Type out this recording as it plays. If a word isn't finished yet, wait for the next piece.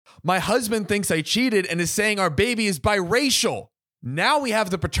My husband thinks I cheated and is saying our baby is biracial. Now we have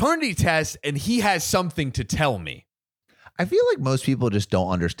the paternity test and he has something to tell me. I feel like most people just don't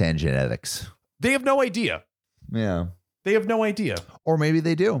understand genetics. They have no idea. Yeah. They have no idea. Or maybe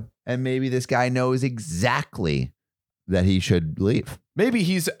they do. And maybe this guy knows exactly that he should leave. Maybe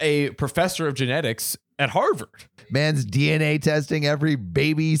he's a professor of genetics at Harvard. Man's DNA testing every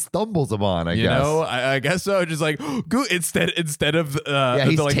baby he stumbles upon, I guess. You know, I guess so. Just like, instead of he's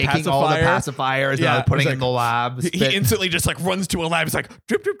the, like, taking pacifier, all the pacifiers and putting it in the lab. He instantly just like runs to a lab. He's like,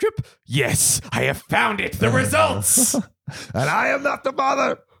 drip, drip, drip. Yes, I have found it. The results. And I am not the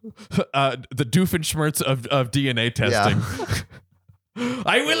father. The Doofenshmirtz of DNA testing. Yeah.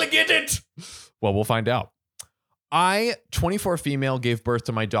 I will get it. Well, we'll find out. I, 24 female, gave birth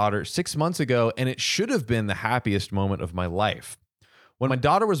to my daughter 6 months ago, and it should have been the happiest moment of my life. When my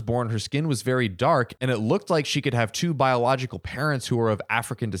daughter was born, her skin was very dark, and it looked like she could have 2 biological parents who were of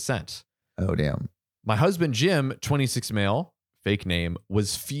African descent. Oh, damn. My husband, Jim, 26 male, fake name,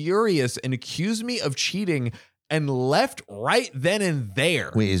 was furious and accused me of cheating and left right then and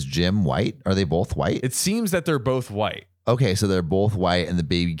there. Wait, is Jim white? Are they both white? It seems that they're both white. Okay, so they're both white and the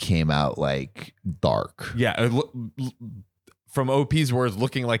baby came out like dark. Yeah, from OP's words,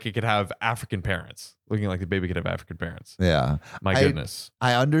 looking like it could have African parents. Looking like the baby could have African parents. Yeah. My goodness.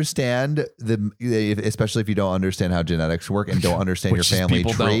 I understand, especially if you don't understand how genetics work and don't understand your family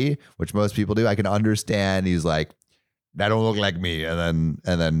tree, which most people do. I can understand he's like, that don't look like me. And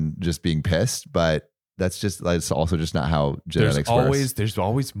then just being pissed. But that's also just not how genetics works. There's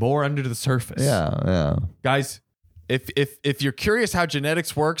always more under the surface. Yeah. Guys, if you're curious how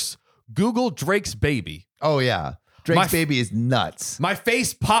genetics works, Google Drake's baby. Oh yeah. Drake's baby is nuts. My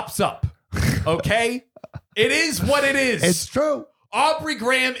face pops up. Okay? It is what it is. It's true. Aubrey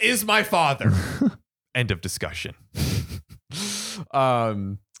Graham is my father. End of discussion.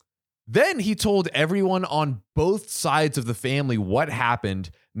 Then he told everyone on both sides of the family what happened,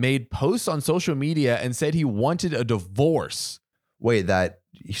 made posts on social media, and said he wanted a divorce. Wait,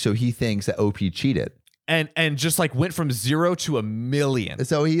 so he thinks that OP cheated. And just like went from 0 to 1 million.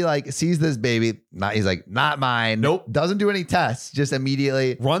 So he like sees this baby. He's like, not mine. Nope. Doesn't do any tests. Just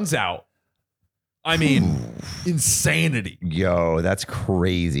immediately runs out. I mean, insanity. Yo, that's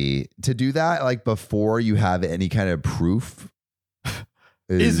crazy. To do that like before you have any kind of proof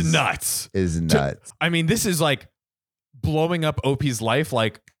is nuts. I mean, this is like blowing up OP's life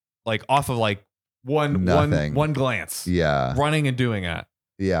like off of like one glance. Yeah. Running and doing that.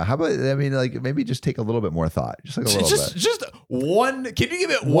 Yeah. How about, I mean, like maybe just take a little bit more thought. Just like a little bit. Just one. Can you give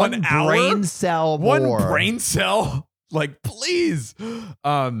it 1 hour? Brain cell more. One brain cell. Like, please.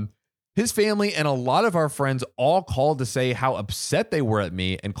 His family and a lot of our friends all called to say how upset they were at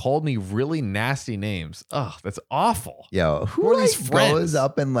me and called me really nasty names. Ugh, that's awful. Yo, who are these friends? Goes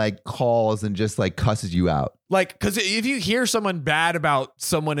up and like calls and just like cusses you out? Like, because if you hear someone bad about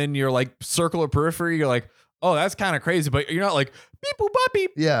someone in your like circle or periphery, you're like, oh, that's kind of crazy. But you're not like, beep, boop, bop,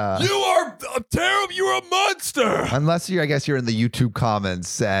 beep. Yeah. You are terrible. You're a monster. Unless I guess you're in the YouTube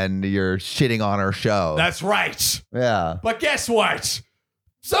comments and you're shitting on our show. That's right. Yeah. But guess what?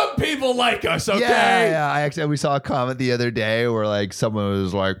 Some people like us, okay? Yeah. We saw a comment the other day where like someone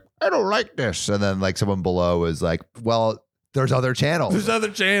was like, I don't like this. And then like someone below was like, well, there's other channels. There's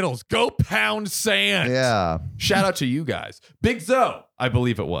other channels. Go pound sand. Yeah. Shout out to you guys. Big Zoe, I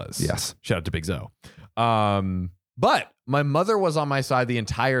believe it was. Yes. Shout out to Big Zoe. But my mother was on my side the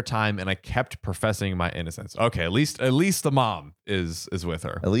entire time, and I kept professing my innocence. Okay, at least the mom is with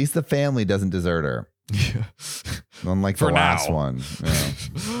her. At least the family doesn't desert her. Yeah. Unlike the last one.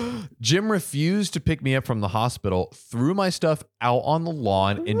 Yeah. Jim refused to pick me up from the hospital, threw my stuff out on the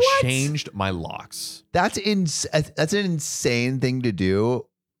lawn, and changed my locks. That's an insane thing to do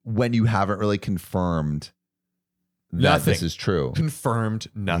when you haven't really confirmed that this is true. Confirmed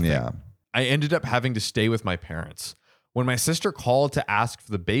nothing. Yeah. I ended up having to stay with my parents. When my sister called to ask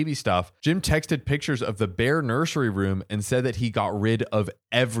for the baby stuff, Jim texted pictures of the bare nursery room and said that he got rid of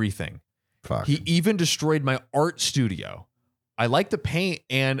everything. Fuck. He even destroyed my art studio. I like to paint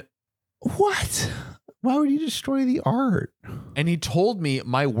and... What? Why would you destroy the art? And he told me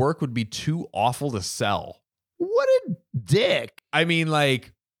my work would be too awful to sell. What a dick. I mean,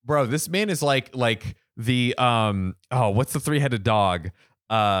 like, bro, this man is like the, what's the 3-headed dog?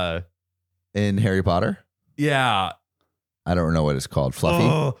 In Harry Potter? Yeah. I don't know what it's called.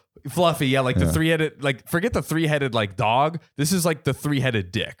 Fluffy? Fluffy, yeah, like the 3-headed, like forget the 3-headed like dog. This is like the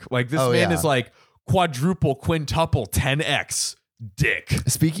 3-headed dick. Like this man is like quadruple, quintuple, 10x dick.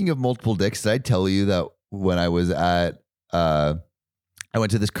 Speaking of multiple dicks, did I tell you that when I was at I went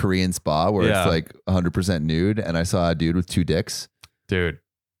to this Korean spa where it's like 100% nude and I saw a dude with 2 dicks? Dude.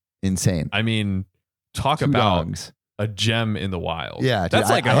 Insane. I mean, talk 2 about dogs. a gem in the wild. Yeah, dude, that's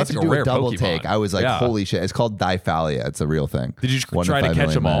like I had to a do rare a double Pokemon. take. I was like, holy shit. It's called Diphalia. It's a real thing. Did you 1 in try to 5 catch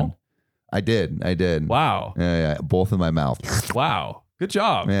million them all? men. I did. Wow. Yeah. Both in my mouth. Wow. Good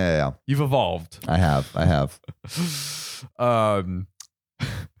job. Yeah. You've evolved. I have. I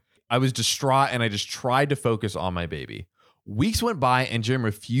was distraught and I just tried to focus on my baby. Weeks went by and Jim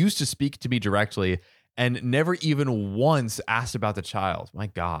refused to speak to me directly and never even once asked about the child. My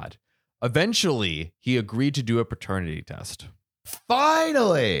God. Eventually, he agreed to do a paternity test.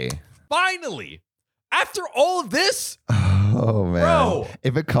 Finally. After all of this, oh man, bro.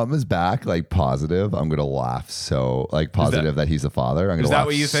 If it comes back like positive, I'm gonna laugh. So like positive that he's a father. I'm gonna. Is that laugh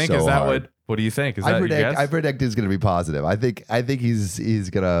what you think? So is that hard. what do you think? Is that your guess? I predict it's gonna be positive. I think he's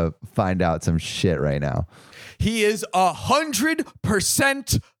gonna find out some shit right now. He is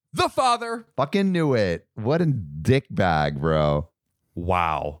 100% the father. Fucking knew it. What a dick bag, bro.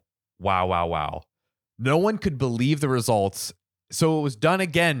 Wow. No one could believe the results. So it was done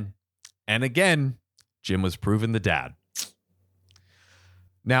again and again. Jim was proven the dad.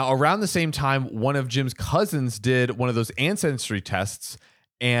 Now, around the same time, one of Jim's cousins did one of those ancestry tests,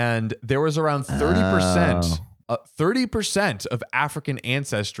 and there was around 30% of African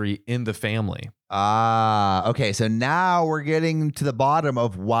ancestry in the family. Okay. So now we're getting to the bottom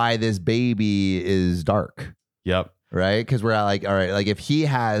of why this baby is dark. Yep. Right, because we're at like, all right, like if he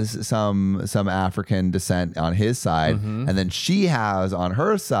has some African descent on his side, and then she has on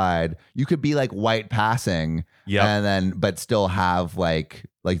her side, you could be like white passing, and then but still have like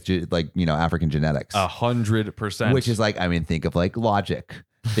African genetics, 100%, which is like, I mean, think of like Logic,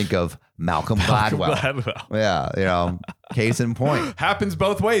 think of Malcolm Gladwell. Yeah, case in point, happens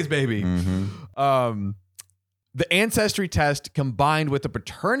both ways, baby. The ancestry test combined with the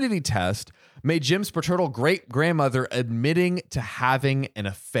paternity test made Jim's paternal great-grandmother admitting to having an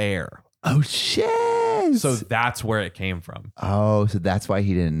affair. Oh, shit. So that's where it came from. Oh, so that's why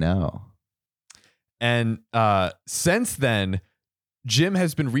he didn't know. And since then, Jim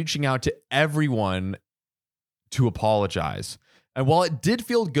has been reaching out to everyone to apologize. And while it did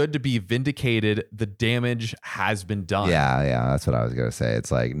feel good to be vindicated, the damage has been done. Yeah, that's what I was gonna say. It's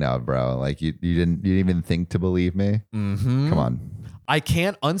like, no, bro, like you didn't even think to believe me. Come on. I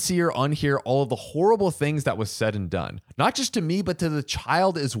can't unsee or unhear all of the horrible things that was said and done. Not just to me, but to the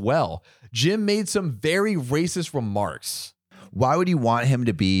child as well. Jim made some very racist remarks. Why would you want him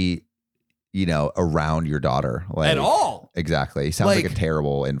to be, around your daughter? Like, at all? Exactly. He sounds like a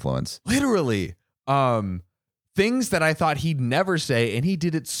terrible influence. Literally. Things that I thought he'd never say, and he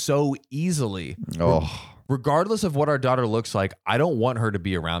did it so easily. Oh. Regardless of what our daughter looks like, I don't want her to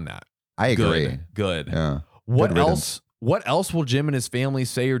be around that. I agree. Good. Yeah. What else? What else will Jim and his family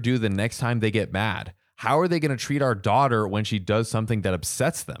say or do the next time they get mad? How are they going to treat our daughter when she does something that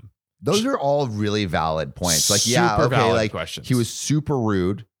upsets them? Those are all really valid points. Like, super valid like questions. He was super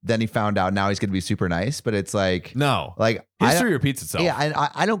rude. Then he found out now he's going to be super nice. But it's like, no, like history repeats itself. Yeah,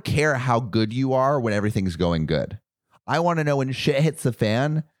 I don't care how good you are when everything's going good. I want to know when shit hits the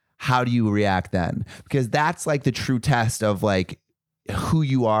fan, how do you react then? Because that's like the true test of like who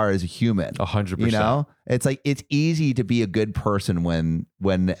you are as a human. 100%. It's like, it's easy to be a good person when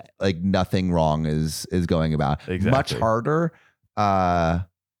like nothing wrong is going about. Exactly. Much harder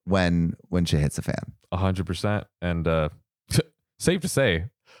when shit hits the fan. 100%. And safe to say,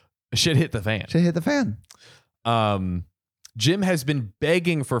 shit hit the fan. Shit hit the fan. Jim has been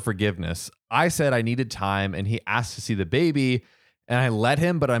begging for forgiveness. I said I needed time and he asked to see the baby and I let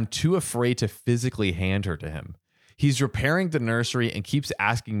him, but I'm too afraid to physically hand her to him. He's repairing the nursery and keeps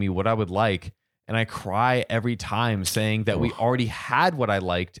asking me what I would like. And I cry every time saying that we already had what I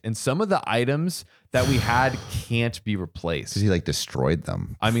liked. And some of the items that we had can't be replaced. Because he like destroyed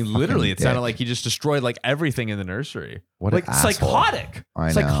them. I mean, literally, it sounded like he just destroyed like everything in the nursery. What like an asshole. psychotic. I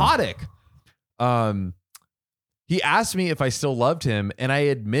know. Psychotic. He asked me if I still loved him, and I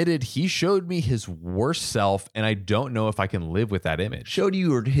admitted he showed me his worst self, and I don't know if I can live with that image.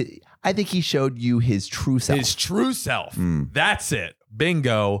 I think he showed you his true self. His true self. That's it.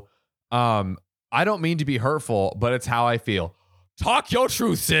 Bingo. I don't mean to be hurtful, but it's how I feel. Talk your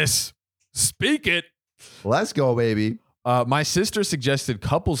truth, sis. Speak it. Let's go, baby. My sister suggested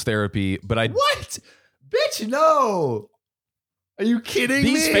couples therapy, but I... What? Bitch, no. Are you kidding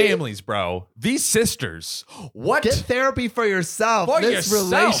me? These families, bro. These sisters. What? Get therapy for yourself. This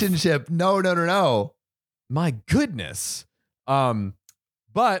relationship. No. My goodness.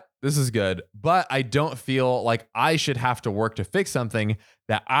 But this is good. But I don't feel like I should have to work to fix something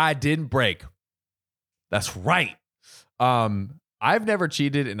that I didn't break. That's right. I've never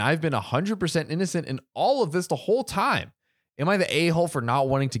cheated and I've been 100% innocent in all of this the whole time. Am I the a-hole for not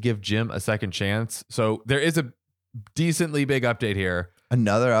wanting to give Jim a second chance? So there is a decently big update here.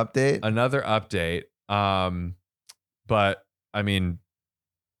 Another update. But I mean,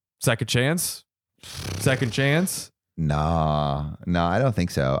 second chance. No, I don't think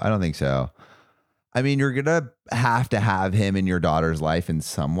so. I mean, you're gonna have to have him in your daughter's life in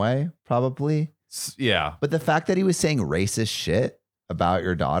some way, probably. Yeah. But the fact that he was saying racist shit about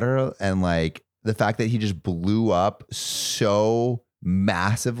your daughter, and like the fact that he just blew up so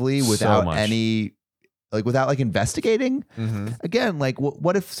massively without any, like without like investigating. Again, like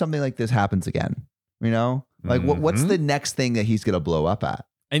what if something like this happens again? You know, like what's the next thing that he's gonna blow up at?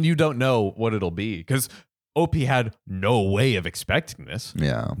 And you don't know what it'll be because OP had no way of expecting this.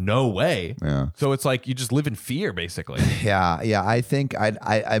 Yeah. No way. Yeah. So it's like you just live in fear, basically. Yeah. I think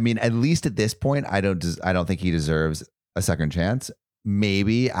I mean, at least at this point, I don't think he deserves a second chance.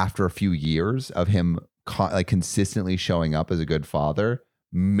 Maybe after a few years of him like consistently showing up as a good father,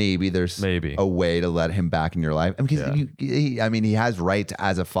 maybe there's a way to let him back in your life. I mean, because he has rights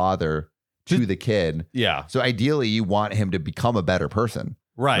as a father to the kid. Yeah. So ideally, you want him to become a better person.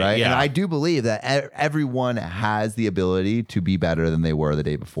 Right. Yeah. And I do believe that everyone has the ability to be better than they were the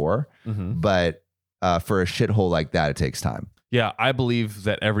day before. But for a shithole like that, it takes time. Yeah. I believe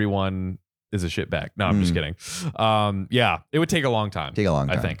that everyone is a shitbag. No, I'm just kidding. Yeah. It would take a long time.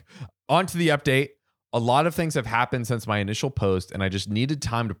 I think. On to the update. A lot of things have happened since my initial post, and I just needed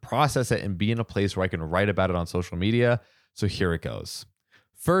time to process it and be in a place where I can write about it on social media. So here it goes.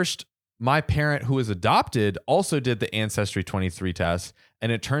 First, my parent, who is adopted, also did the Ancestry 23 test, and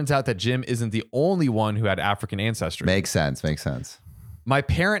it turns out that Jim isn't the only one who had African ancestry. Makes sense. My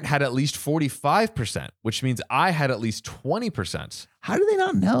parent had at least 45%, which means I had at least 20%. How do they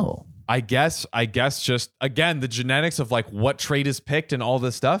not know? I guess just, again, the genetics of like what trait is picked and all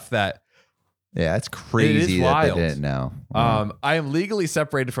this stuff that... Yeah, it's crazy that they didn't know. I am legally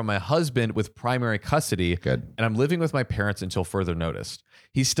separated from my husband with primary custody. Good. And I'm living with my parents until further notice.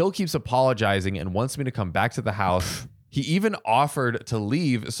 He still keeps apologizing and wants me to come back to the house. He even offered to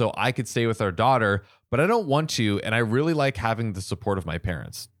leave so I could stay with our daughter, but I don't want to, and I really like having the support of my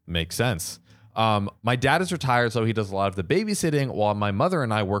parents. Makes sense. My dad is retired, so he does a lot of the babysitting while my mother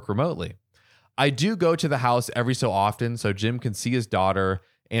and I work remotely. I do go to the house every so often so Jim can see his daughter,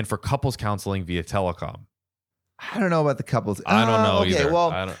 and for couples counseling via telecom. I don't know about the couples. I don't know either.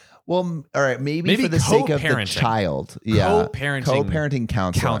 Well, all right. Maybe for the sake of the child. Yeah. Co-parenting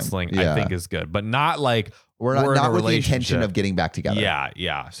counseling. I think is good, but not like we're not with the intention of getting back together.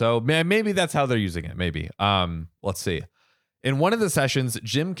 Yeah. So maybe that's how they're using it. Maybe. Let's see. In one of the sessions,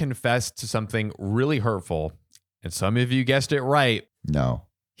 Jim confessed to something really hurtful, and some of you guessed it right. No.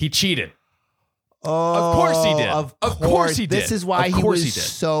 He cheated. Oh, of course he did. Of course he did. This is why he was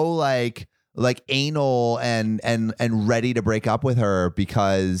so like anal and ready to break up with her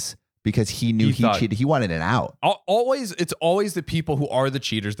because he knew he cheated. He wanted an out. It's always the people who are the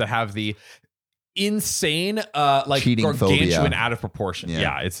cheaters that have the insane like cheating gargantuan phobia. Out of proportion.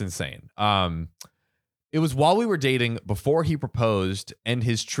 Yeah, it's insane. It was while we were dating before he proposed, and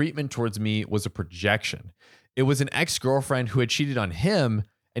his treatment towards me was a projection. It was an ex-girlfriend who had cheated on him,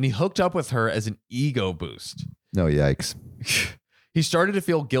 and he hooked up with her as an ego boost. No, yikes. He started to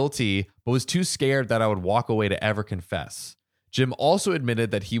feel guilty, but was too scared that I would walk away to ever confess. Jim also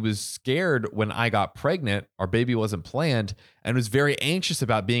admitted that he was scared when I got pregnant, our baby wasn't planned, and was very anxious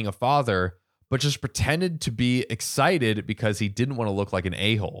about being a father, but just pretended to be excited because he didn't want to look like an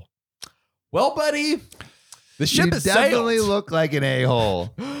a-hole. Well, buddy, the ship has sailed. You definitely look like an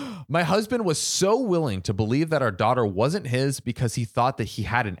a-hole. My husband was so willing to believe that our daughter wasn't his because he thought that he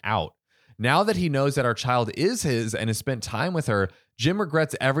had an out. Now that he knows that our child is his and has spent time with her, Jim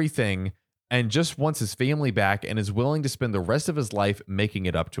regrets everything and just wants his family back and is willing to spend the rest of his life making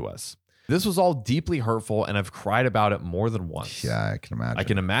it up to us. This was all deeply hurtful, and I've cried about it more than once. Yeah, I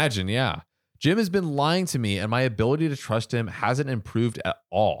can imagine. Yeah. Jim has been lying to me, and my ability to trust him hasn't improved at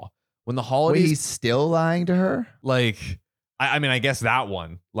all. When the holidays... Wait, he's still lying to her? Like... I mean, I guess that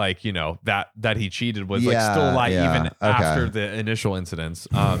one, like, you know, that he cheated was like still a lie even after the initial incidents.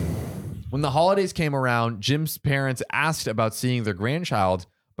 When the holidays came around, Jim's parents asked about seeing their grandchild,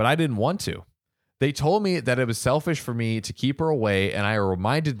 but I didn't want to. They told me that it was selfish for me to keep her away, and I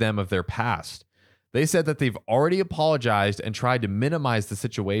reminded them of their past. They said that they've already apologized and tried to minimize the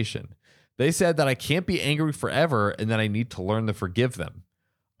situation. They said that I can't be angry forever and that I need to learn to forgive them.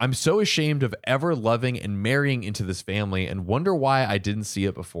 I'm so ashamed of ever loving and marrying into this family and wonder why I didn't see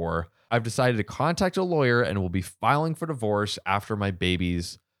it before. I've decided to contact a lawyer and will be filing for divorce after my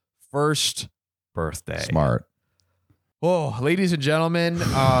baby's first birthday. Smart. Oh, ladies and gentlemen,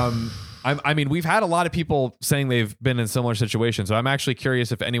 I mean, we've had a lot of people saying they've been in similar situations. So I'm actually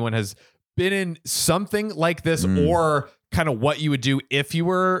curious if anyone has been in something like this or kind of what you would do if you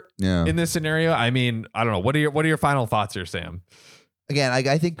were in this scenario. I mean, I don't know. What are your final thoughts here, Sam? Again,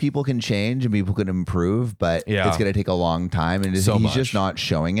 I think people can change and people can improve, but it's going to take a long time. And he's just not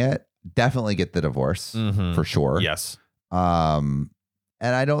showing it. Definitely get the divorce for sure. Yes. And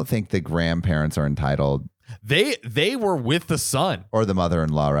I don't think the grandparents are entitled. They were with the son. Or the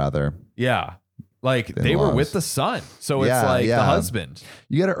mother-in-law, rather. Yeah. Like they were with the son. So it's like the husband.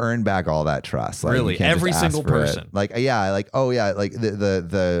 You got to earn back all that trust. Like, really, every single person. Like, like the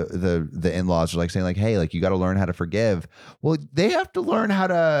in-laws are like saying like, hey, like you got to learn how to forgive. Well, they have to learn how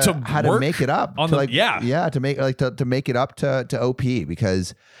to make it up. To make it up to OP,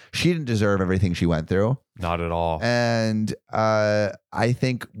 because she didn't deserve everything she went through. Not at all. And I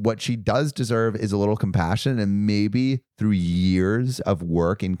think what she does deserve is a little compassion, and maybe through years of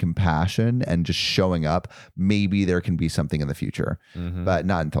work and compassion and just showing up, maybe there can be something in the future, but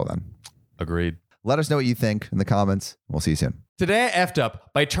not until then. Agreed. Let us know what you think in the comments. We'll see you soon. Today I effed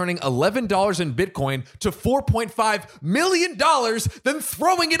up by turning $11 in Bitcoin to $4.5 million, then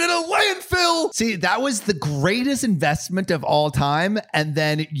throwing it in a landfill. See, that was the greatest investment of all time, and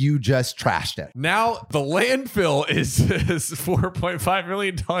then you just trashed it. Now the landfill is $4.5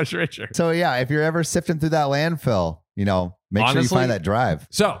 million richer. So yeah, if you're ever sifting through that landfill, make sure you find that drive.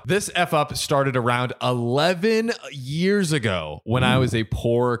 So this F up started around 11 years ago when I was a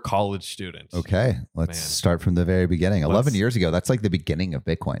poor college student. Okay, let's start from the very beginning. 11 years ago, that's like the beginning of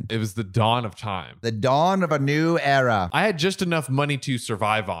Bitcoin. It was the dawn of time. The dawn of a new era. I had just enough money to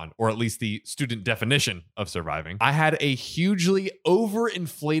survive on, or at least the student definition of surviving. I had a hugely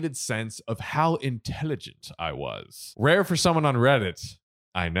overinflated sense of how intelligent I was. Rare for someone on Reddit,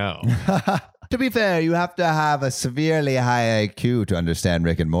 I know. To be fair, you have to have a severely high IQ to understand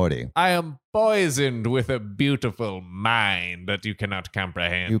Rick and Morty. I am poisoned with a beautiful mind that you cannot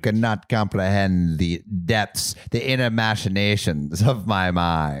comprehend. You cannot comprehend the depths, the inner machinations of my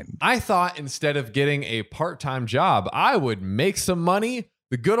mind. I thought instead of getting a part-time job, I would make some money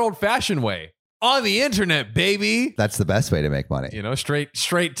the good old-fashioned way. On the internet, baby. That's the best way to make money.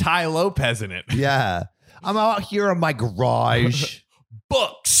 Straight Ty Lopez in it. Yeah. I'm out here in my garage.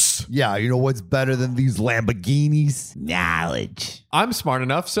 Books. Yeah, you know what's better than these Lamborghinis? Knowledge. I'm smart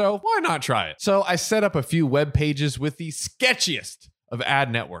enough, so why not try it? So I set up a few web pages with the sketchiest of ad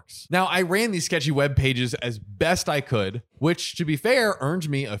networks. Now, I ran these sketchy web pages as best I could, which, to be fair, earned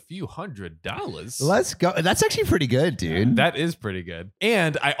me a few $100s. Let's go. That's actually pretty good, dude. That is pretty good.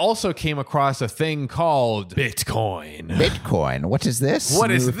 And I also came across a thing called Bitcoin. Bitcoin? What is this? What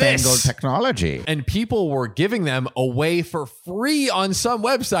is this? Newfangled technology. And people were giving them away for free on some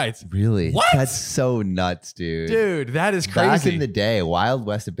websites. Really? What? That's so nuts, dude. Dude, that is crazy. Back in the day, Wild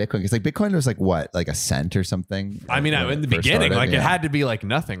West of Bitcoin, because like Bitcoin was like what? Like a cent or something? I mean, in the beginning, it had to be like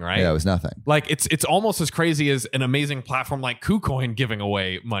nothing, right? Yeah, it was nothing. Like it's almost as crazy as an amazing platform like KuCoin giving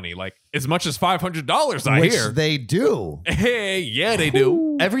away money, like as much as $500. I Which hear they do. Hey, yeah, they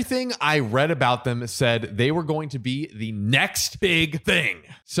do. Everything I read about them said they were going to be the next big thing.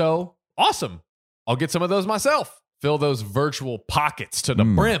 So awesome. I'll get some of those myself. Fill those virtual pockets to the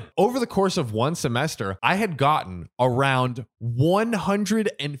brim. Over the course of one semester, I had gotten around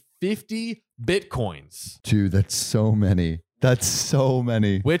 150 Bitcoins. Dude, that's so many. That's so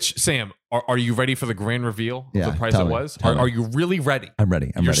many. Which, Sam, are you ready for the grand reveal of the price it was? Are you really ready? I'm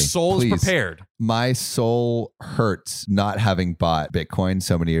ready. Your soul is prepared. My soul hurts not having bought Bitcoin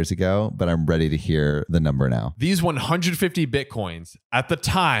so many years ago, but I'm ready to hear the number now. These 150 Bitcoins at the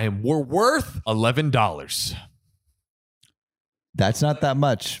time were worth $11. That's not that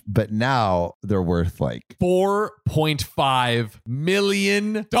much, but now they're worth like $4.5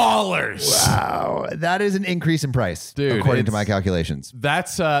 million. Wow. That is an increase in price, dude, according to my calculations.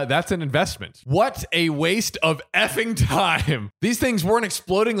 That's an investment. What a waste of effing time. These things weren't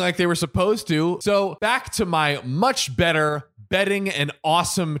exploding like they were supposed to. So back to my much better betting and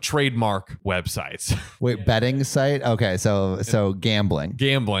awesome trademark websites. Wait, betting site? Okay, so gambling.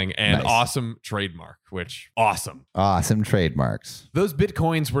 Gambling and awesome trademark, which awesome. Awesome trademarks. Those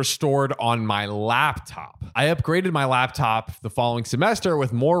Bitcoins were stored on my laptop. I upgraded my laptop the following semester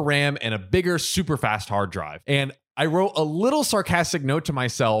with more RAM and a bigger super fast hard drive. And I wrote a little sarcastic note to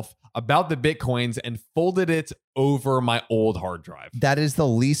myself about the Bitcoins and folded it over my old hard drive. That is the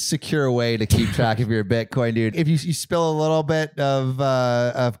least secure way to keep track of your Bitcoin, dude. If you spill a little bit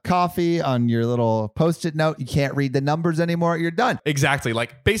of coffee on your little Post-it note, you can't read the numbers anymore. You're done. Exactly.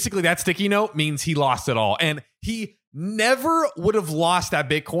 Like basically that sticky note means he lost it all. And he never would have lost that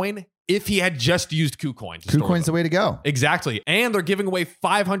Bitcoin if he had just used KuCoin. KuCoin's the way to go. Exactly. And they're giving away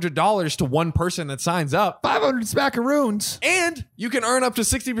 $500 to one person that signs up. 500 smackaroons. And you can earn up to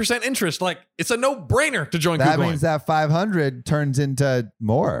 60% interest. Like, it's a no-brainer to join KuCoin. That means that 500 turns into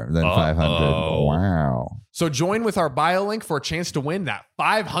more than 500. Wow. So join with our bio link for a chance to win that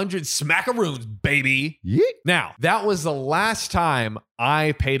 500 smackaroons, baby. Yeet. Now, that was the last time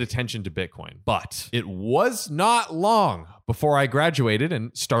I paid attention to Bitcoin, but it was not long before I graduated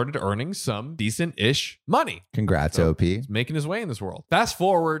and started earning some decent-ish money. Congrats, So, OP. he's making his way in this world. Fast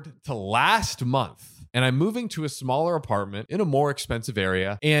forward to last month. And I'm moving to a smaller apartment in a more expensive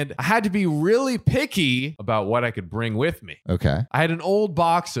area. And I had to be really picky about what I could bring with me. Okay. I had an old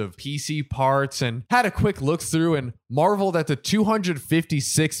box of PC parts and had a quick look through and marveled at the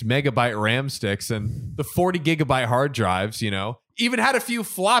 256 megabyte RAM sticks and the 40 gigabyte hard drives, you know. Even had a few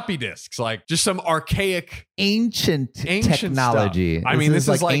floppy disks, like just some archaic, ancient technology. Stuff. I mean, this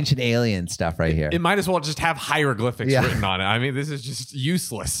is like ancient alien stuff right here. It might as well just have hieroglyphics written on it. I mean, this is just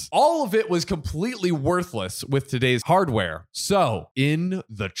useless. All of it was completely worthless with today's hardware. So in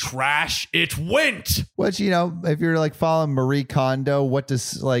the trash it went. Which, you know, if you're like following Marie Kondo,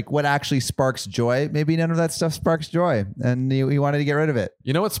 what actually sparks joy? Maybe none of that stuff sparks joy, and you wanted to get rid of it.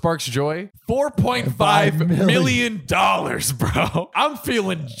 You know what sparks joy? $4.5 million, bro. I'm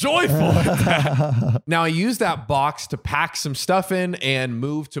feeling joyful at that. Now, I used that box to pack some stuff in and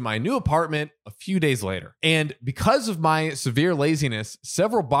move to my new apartment a few days later. And because of my severe laziness,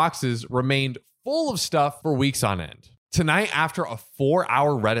 several boxes remained full of stuff for weeks on end. Tonight, after a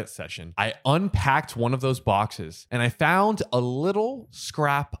 4-hour Reddit session, I unpacked one of those boxes and I found a little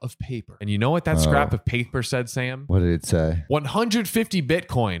scrap of paper. And you know what that scrap of paper said, Sam? What did it say? 150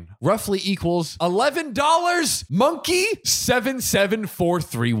 Bitcoin roughly equals $11. Monkey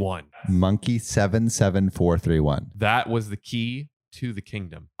 77431. Monkey 77431. That was the key to the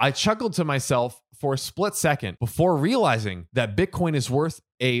kingdom. I chuckled to myself for a split second before realizing that Bitcoin is worth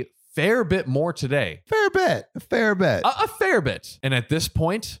a fair bit more today. A fair bit. A fair bit. And at this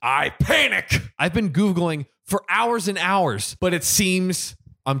point, I panic. I've been Googling for hours and hours, but it seems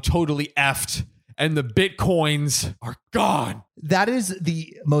I'm totally effed and the Bitcoins are gone. That is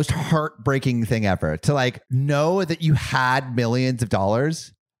the most heartbreaking thing ever, to like know that you had millions of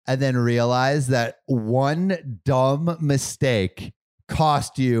dollars and then realize that one dumb mistake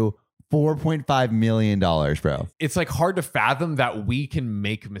cost you $4.5 million, bro. It's like hard to fathom that we can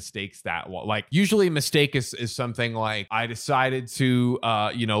make mistakes that well. Like usually a mistake is something like I decided to,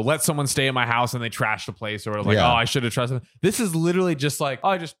 let someone stay in my house and they trashed the place, or like, I should have trusted them. This is literally just like,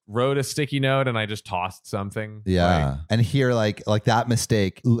 I just wrote a sticky note and I just tossed something. Yeah. Like, and here, like that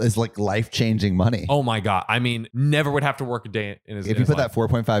mistake is like life-changing money. Oh my God. I mean, never would have to work a day in his life. If you put that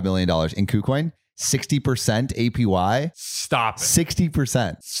 $4.5 million in KuCoin, 60% APY. Stop it.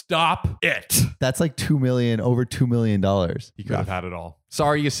 60%. Stop it. That's like over $2 million. He could have had it all.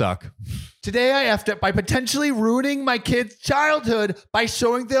 Sorry, you suck. Today I effed up by potentially ruining my kids' childhood by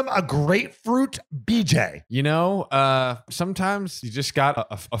showing them a grapefruit BJ. You know, sometimes you just got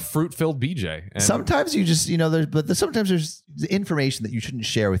a fruit-filled BJ. And sometimes you just, sometimes there's information that you shouldn't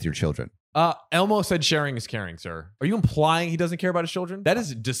share with your children. Elmo said sharing is caring, sir. Are you implying he doesn't care about his children? That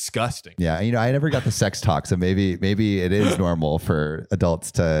is disgusting. Yeah, I never got the sex talk, so maybe it is normal for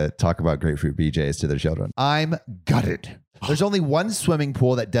adults to talk about grapefruit BJs to their children. I'm gutted. There's only one swimming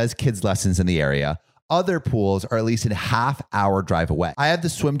pool that does kids lessons in the area. Other pools are at least a half-hour drive away. I have the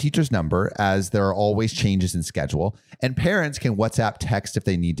swim teacher's number, as there are always changes in schedule, and parents can WhatsApp text if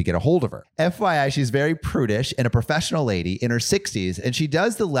they need to get a hold of her. FYI, she's very prudish and a professional lady in her 60s, and she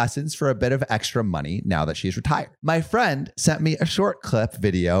does the lessons for a bit of extra money now that she's retired. My friend sent me a short clip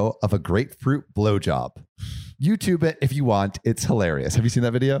video of a grapefruit blowjob. YouTube it if you want. It's hilarious. Have you seen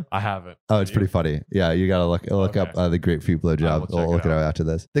that video? I haven't. Oh, it's pretty funny. Yeah, you gotta look up the grapefruit blowjob. We'll look it up after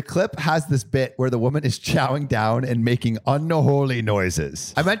this. The clip has this bit where the woman is chowing down and making unholy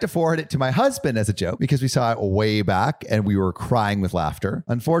noises. I meant to forward it to my husband as a joke because we saw it way back and we were crying with laughter.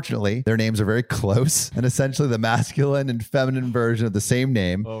 Unfortunately, their names are very close and essentially the masculine and feminine version of the same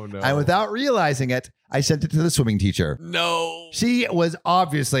name. Oh no! And without realizing it, I sent it to the swimming teacher. No. She was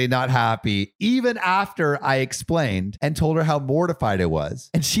obviously not happy, even after I explained and told her how mortified I was.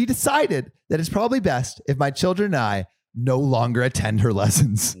 And she decided that it's probably best if my children and I no longer attend her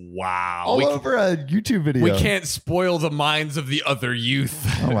lessons. Wow. All over a YouTube video. We can't spoil the minds of the other youth.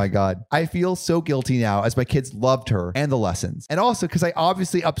 Oh my God. I feel so guilty now as my kids loved her and the lessons. And also because I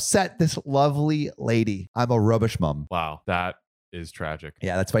obviously upset this lovely lady. I'm a rubbish mom. Wow. That is tragic.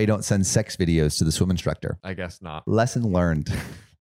 Yeah, that's why you don't send sex videos to the swim instructor. I guess not. Lesson learned.